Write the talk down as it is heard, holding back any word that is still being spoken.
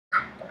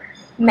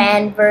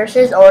Man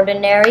versus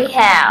Ordinary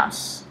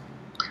House.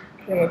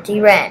 Pretty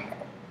random.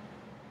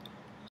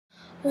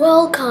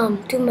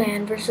 Welcome to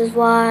Man vs.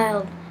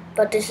 Wild.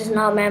 But this is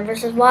not Man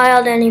vs.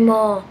 Wild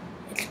anymore.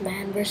 It's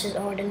Man vs.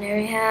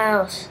 Ordinary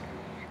House.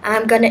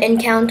 I'm gonna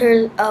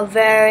encounter a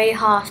very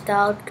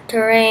hostile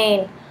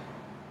terrain.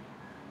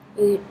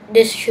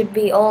 This should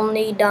be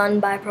only done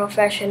by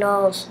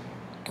professionals.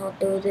 Don't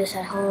do this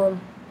at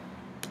home.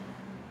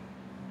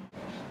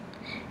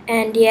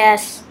 And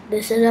yes,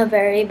 this is a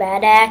very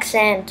bad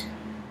accent,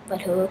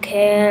 but who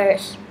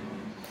cares?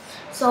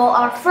 So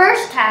our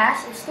first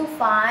task is to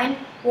find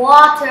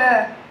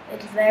water.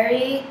 It's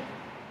very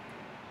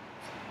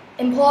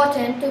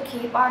important to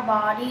keep our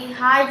body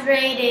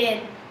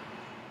hydrated.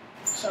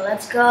 So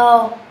let's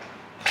go.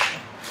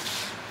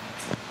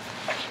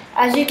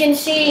 As you can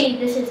see,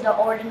 this is the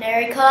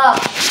ordinary cup,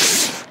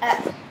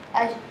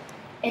 as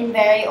in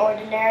very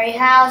ordinary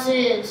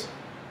houses.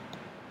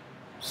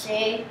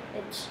 See,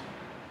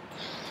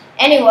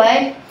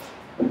 anyway,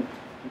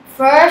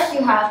 first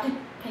you have to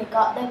pick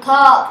up the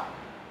cup,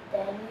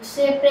 then you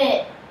sip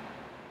it,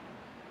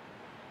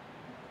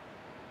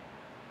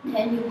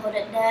 then you put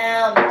it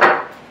down.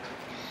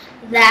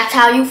 That's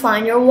how you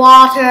find your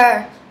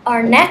water.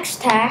 Our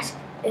next task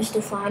is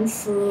to find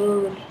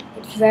food.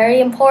 It's very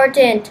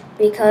important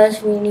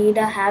because we need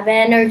to have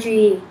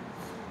energy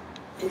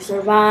to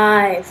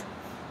survive.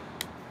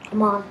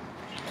 Come on.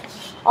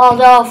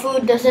 Although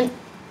food doesn't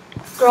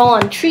grow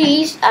on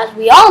trees, as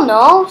we all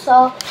know,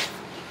 so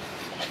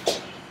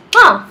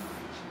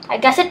I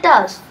guess it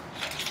does.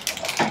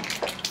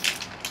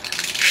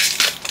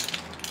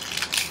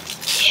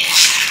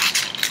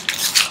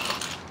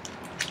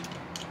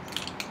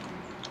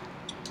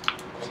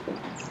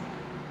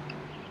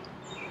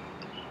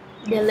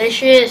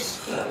 Delicious.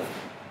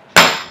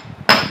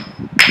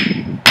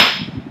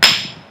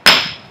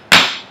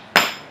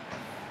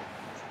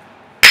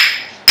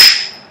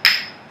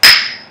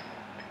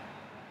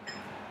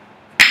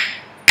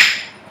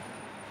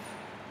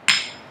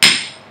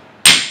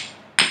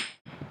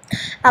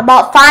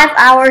 About 5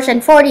 hours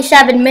and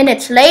 47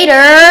 minutes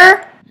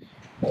later,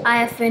 I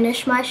have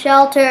finished my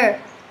shelter.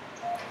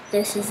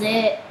 This is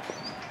it.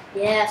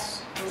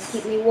 Yes, it'll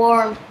keep me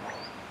warm.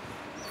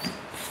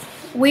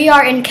 We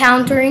are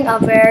encountering a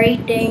very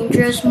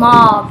dangerous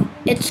mob.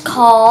 It's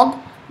called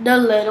the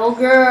little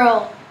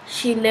girl.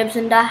 She lives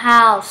in the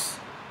house.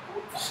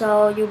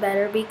 So you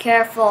better be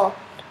careful.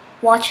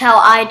 Watch how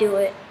I do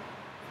it.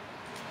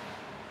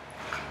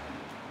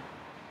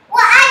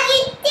 What are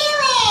you doing?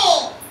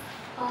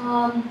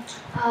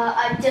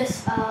 I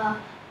just, I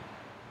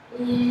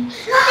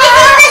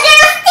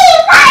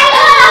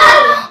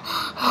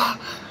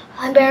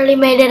barely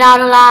made it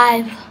out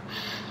alive.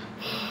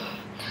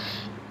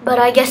 But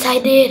I guess I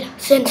did,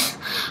 since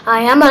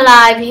I am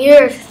alive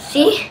here,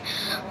 see?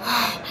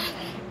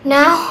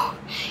 Now,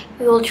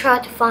 we will try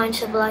to find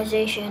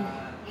civilization.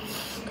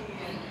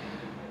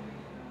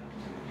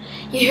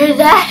 You hear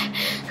that?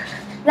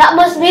 That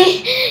must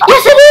be,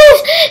 yes it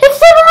is! It's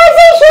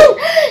civilization!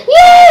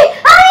 Yay!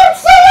 I am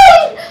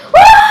saved!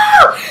 Woo!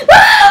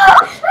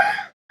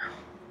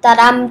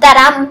 Ta-dam,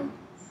 ta-dam,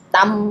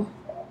 tam,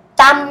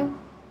 tam,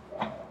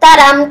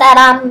 ta-dam,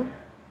 ta-dam,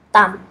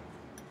 tam,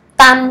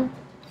 tam.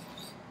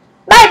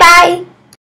 Bye-bye!